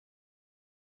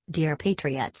Dear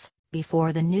Patriots,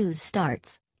 before the news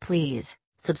starts, please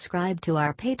subscribe to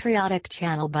our patriotic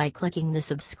channel by clicking the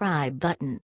subscribe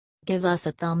button. Give us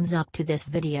a thumbs up to this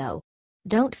video.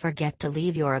 Don't forget to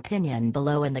leave your opinion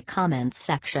below in the comments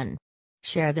section.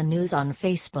 Share the news on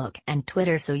Facebook and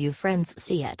Twitter so your friends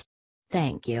see it.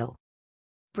 Thank you.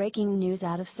 Breaking news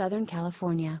out of Southern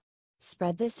California.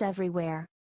 Spread this everywhere.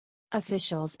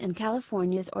 Officials in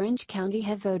California's Orange County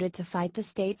have voted to fight the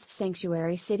state's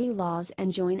sanctuary city laws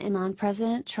and join in on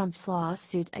President Trump's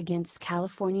lawsuit against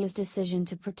California's decision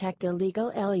to protect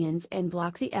illegal aliens and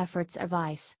block the efforts of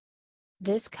ICE.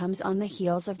 This comes on the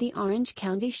heels of the Orange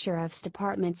County Sheriff's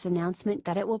Department's announcement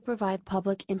that it will provide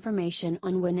public information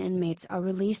on when inmates are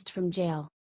released from jail.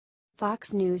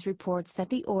 Fox News reports that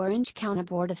the Orange County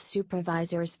Board of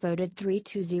Supervisors voted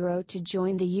 3-0 to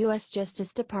join the U.S.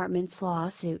 Justice Department's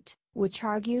lawsuit, which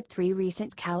argued 3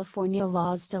 recent California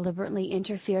laws deliberately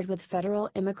interfered with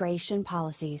federal immigration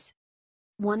policies.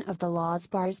 One of the laws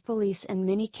bars police in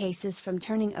many cases from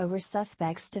turning over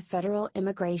suspects to federal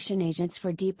immigration agents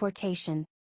for deportation.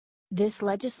 This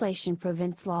legislation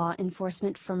prevents law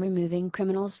enforcement from removing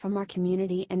criminals from our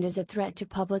community and is a threat to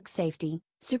public safety,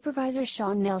 Supervisor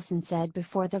Shawn Nelson said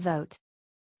before the vote.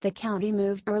 The county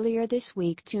moved earlier this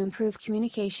week to improve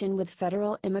communication with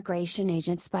federal immigration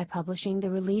agents by publishing the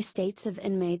release dates of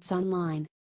inmates online.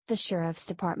 The Sheriff's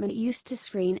Department used to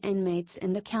screen inmates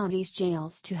in the county's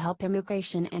jails to help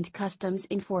Immigration and Customs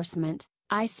Enforcement,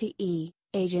 ICE,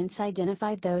 agents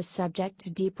identify those subject to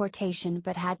deportation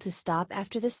but had to stop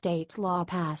after the state law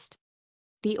passed.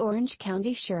 The Orange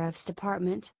County Sheriff's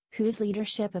Department, whose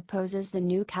leadership opposes the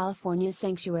new California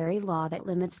sanctuary law that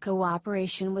limits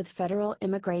cooperation with federal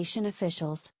immigration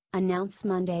officials, announced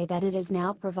Monday that it is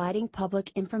now providing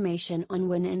public information on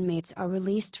when inmates are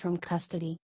released from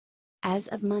custody. As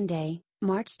of Monday,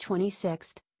 March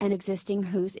 26, an existing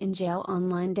Who's in Jail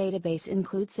online database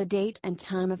includes the date and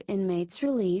time of inmates'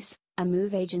 release, a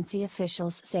move agency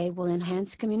officials say will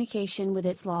enhance communication with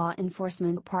its law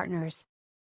enforcement partners.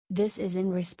 This is in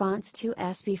response to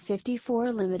SB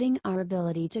 54 limiting our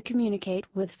ability to communicate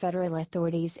with federal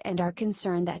authorities and our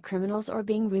concern that criminals are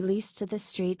being released to the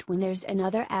street when there's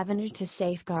another avenue to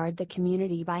safeguard the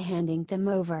community by handing them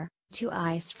over to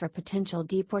ICE for potential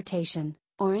deportation,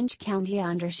 Orange County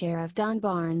Undersheriff Don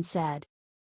Barnes said.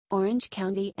 Orange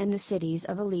County and the cities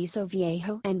of Aliso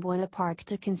Viejo and Buena Park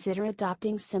to consider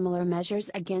adopting similar measures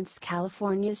against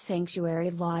California's sanctuary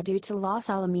law due to Los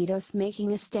Alamitos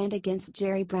making a stand against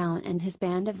Jerry Brown and his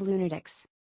band of lunatics.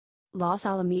 Los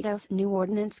Alamitos' new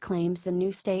ordinance claims the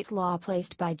new state law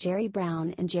placed by Jerry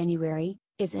Brown in January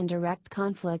is in direct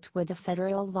conflict with the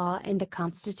federal law and the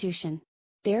Constitution.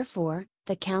 Therefore,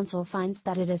 the Council finds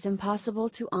that it is impossible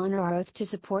to honor our oath to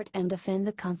support and defend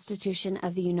the Constitution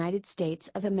of the United States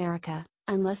of America,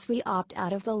 unless we opt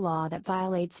out of the law that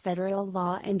violates federal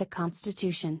law and the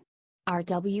Constitution.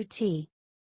 RWT.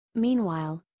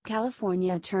 Meanwhile,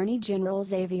 California Attorney General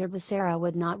Xavier Becerra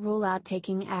would not rule out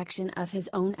taking action of his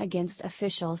own against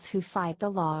officials who fight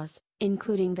the laws,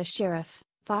 including the sheriff,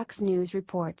 Fox News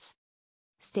reports.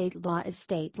 State law is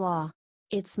state law.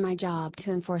 It's my job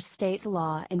to enforce state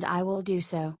law and I will do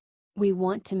so. We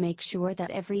want to make sure that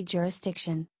every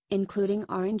jurisdiction, including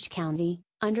Orange County,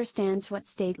 understands what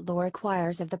state law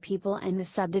requires of the people and the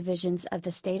subdivisions of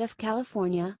the state of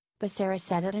California, Becerra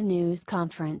said at a news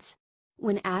conference.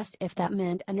 When asked if that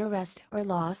meant an arrest or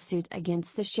lawsuit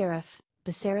against the sheriff,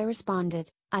 Becerra responded,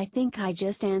 "I think I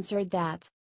just answered that."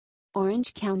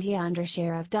 Orange County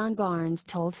Undersheriff Don Barnes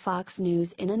told Fox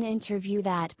News in an interview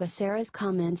that Becerra's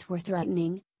comments were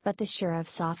threatening, but the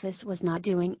sheriff's office was not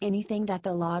doing anything that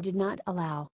the law did not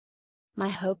allow. "My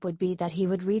hope would be that he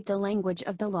would read the language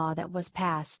of the law that was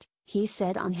passed," he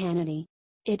said on Hannity.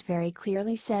 "It very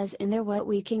clearly says in there what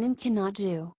we can and cannot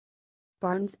do."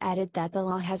 Barnes added that the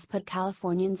law has put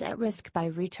Californians at risk by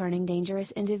returning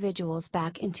dangerous individuals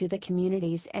back into the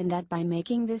communities and that by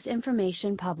making this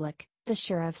information public, the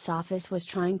sheriff's office was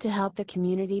trying to help the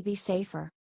community be safer.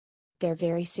 They're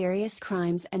very serious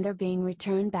crimes and they're being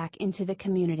returned back into the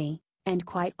community, and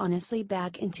quite honestly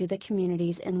back into the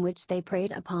communities in which they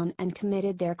preyed upon and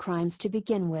committed their crimes to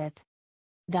begin with.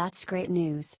 That's great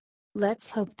news.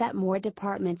 Let's hope that more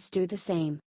departments do the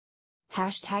same.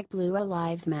 #Blue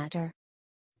Lives Matter.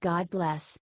 God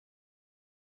bless.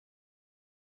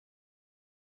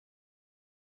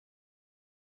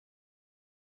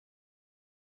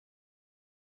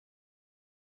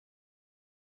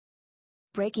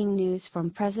 Breaking news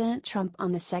from President Trump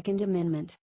on the Second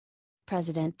Amendment.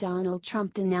 President Donald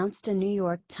Trump denounced a New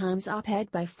York Times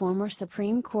op-ed by former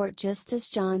Supreme Court Justice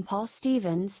John Paul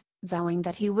Stevens, vowing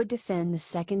that he would defend the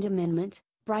Second Amendment,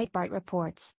 Breitbart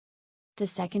reports. The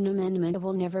Second Amendment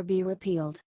will never be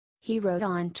repealed. He wrote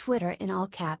on Twitter in all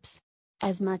caps.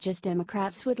 As much as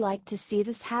Democrats would like to see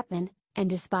this happen, and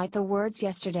despite the words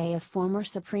yesterday of former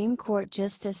Supreme Court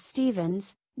Justice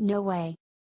Stevens, no way.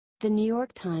 The New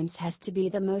York Times has to be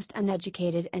the most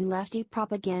uneducated and lefty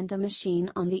propaganda machine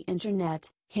on the internet,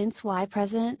 hence why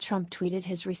President Trump tweeted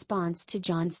his response to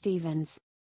John Stevens.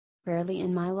 Rarely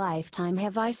in my lifetime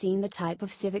have I seen the type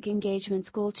of civic engagement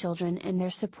schoolchildren and their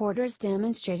supporters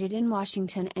demonstrated in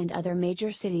Washington and other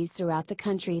major cities throughout the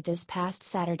country this past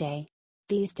Saturday.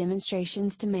 These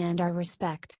demonstrations demand our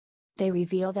respect. They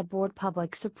reveal the broad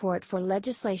public support for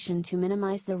legislation to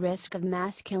minimize the risk of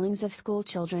mass killings of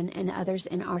schoolchildren and others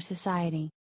in our society.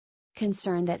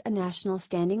 Concern that a national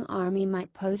standing army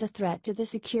might pose a threat to the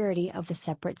security of the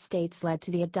separate states led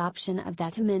to the adoption of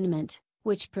that amendment,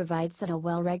 which provides that a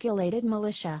well-regulated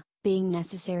militia, being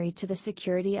necessary to the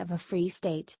security of a free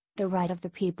state, the right of the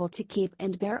people to keep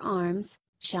and bear arms,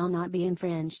 shall not be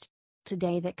infringed.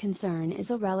 Today that concern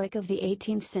is a relic of the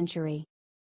 18th century.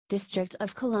 District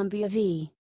of Columbia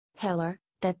v. Heller,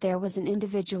 that there was an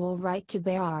individual right to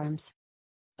bear arms.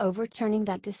 Overturning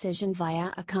that decision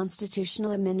via a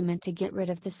constitutional amendment to get rid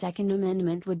of the Second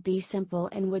Amendment would be simple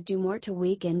and would do more to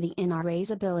weaken the NRA's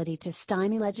ability to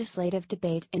stymie legislative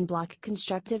debate and block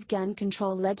constructive gun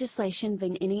control legislation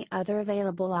than any other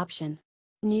available option.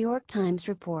 New York Times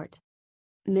report.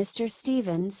 Mr.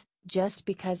 Stevens, just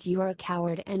because you are a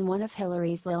coward and one of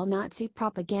Hillary's little Nazi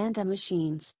propaganda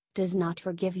machines, does not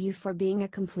forgive you for being a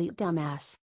complete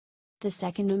dumbass. The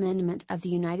Second Amendment of the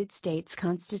United States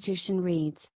Constitution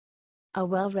reads: a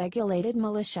well-regulated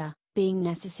militia, being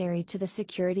necessary to the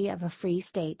security of a free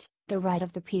state, the right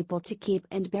of the people to keep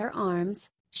and bear arms,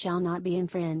 shall not be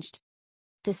infringed.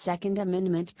 The Second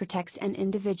Amendment protects an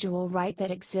individual right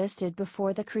that existed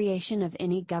before the creation of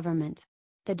any government.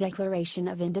 The Declaration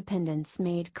of Independence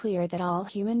made clear that all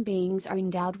human beings are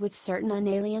endowed with certain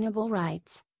unalienable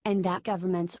rights, and that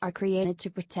governments are created to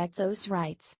protect those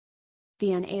rights.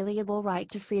 The unalienable right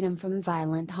to freedom from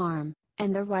violent harm,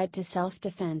 and the right to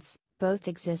self-defense, both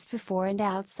exist before and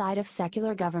outside of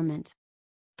secular government.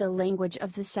 The language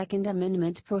of the Second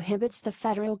Amendment prohibits the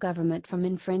federal government from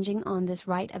infringing on this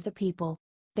right of the people.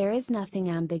 There is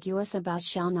nothing ambiguous about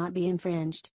shall not be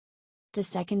infringed. The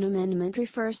Second Amendment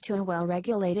refers to a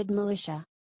well-regulated militia.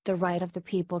 The right of the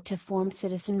people to form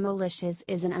citizen militias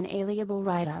is an unalienable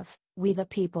right of, we the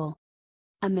people.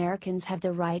 Americans have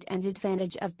the right and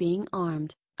advantage of being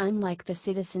armed, unlike the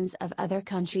citizens of other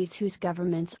countries whose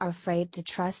governments are afraid to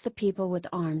trust the people with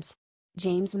arms.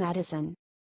 James Madison.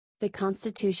 The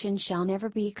Constitution shall never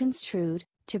be construed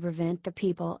to prevent the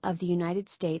people of the United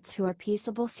States who are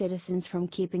peaceable citizens from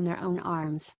keeping their own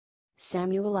arms.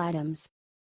 Samuel Adams.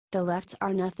 The lefts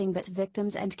are nothing but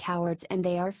victims and cowards, and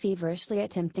they are feverishly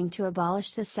attempting to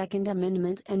abolish the Second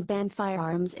Amendment and ban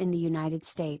firearms in the United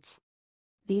States.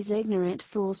 These ignorant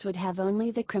fools would have only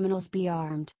the criminals be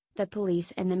armed, the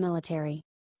police and the military.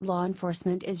 Law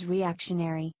enforcement is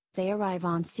reactionary. They arrive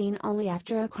on scene only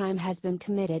after a crime has been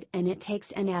committed, and it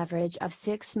takes an average of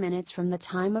 6 minutes from the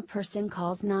time a person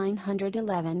calls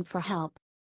 911 for help.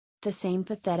 The same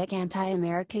pathetic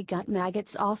anti-America gut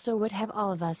maggots also would have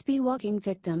all of us be walking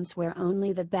victims where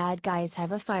only the bad guys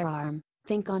have a firearm.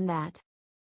 Think on that.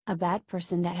 A bad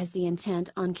person that has the intent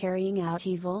on carrying out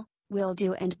evil, will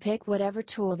do and pick whatever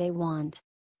tool they want.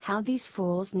 How these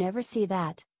fools never see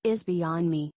that, is beyond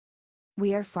me.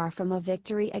 We are far from a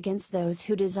victory against those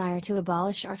who desire to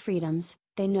abolish our freedoms.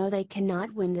 They know they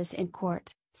cannot win this in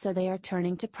court, so they are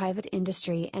turning to private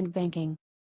industry and banking.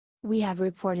 We have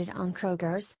reported on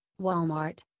Kroger's,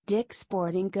 Walmart, Dick's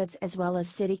Sporting Goods as well as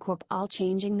Citicorp all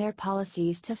changing their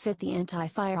policies to fit the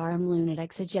anti-firearm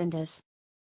lunatics' agendas.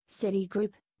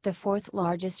 Citigroup, the fourth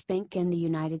largest bank in the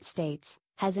United States,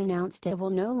 has announced it will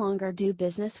no longer do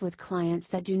business with clients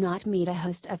that do not meet a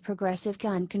host of progressive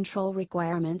gun control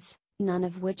requirements, none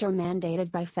of which are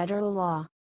mandated by federal law.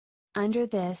 Under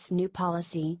this new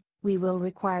policy, we will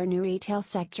require new retail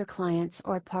sector clients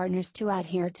or partners to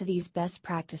adhere to these best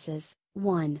practices.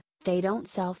 1. They don't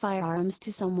sell firearms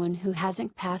to someone who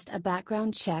hasn't passed a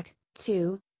background check.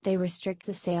 2. They restrict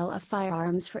the sale of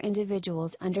firearms for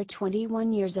individuals under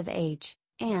 21 years of age.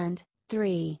 And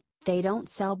 3. They don't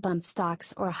sell bump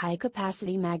stocks or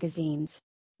high-capacity magazines.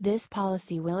 This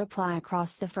policy will apply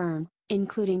across the firm,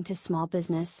 including to small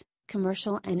business,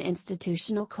 commercial and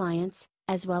institutional clients,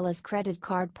 as well as credit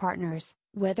card partners,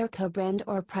 whether co-brand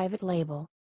or private label.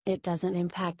 It doesn't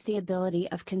impact the ability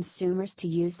of consumers to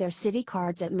use their Citi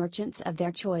cards at merchants of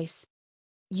their choice.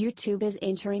 YouTube is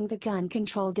entering the gun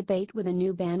control debate with a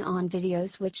new ban on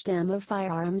videos which demo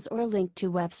firearms or link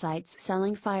to websites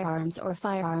selling firearms or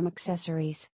firearm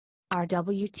accessories.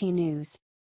 RWT News.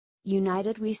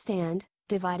 United we stand,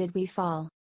 divided we fall.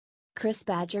 Chris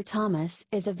Badger Thomas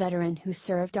is a veteran who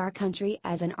served our country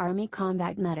as an Army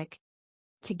combat medic.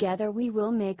 Together we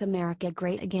will make America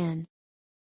great again.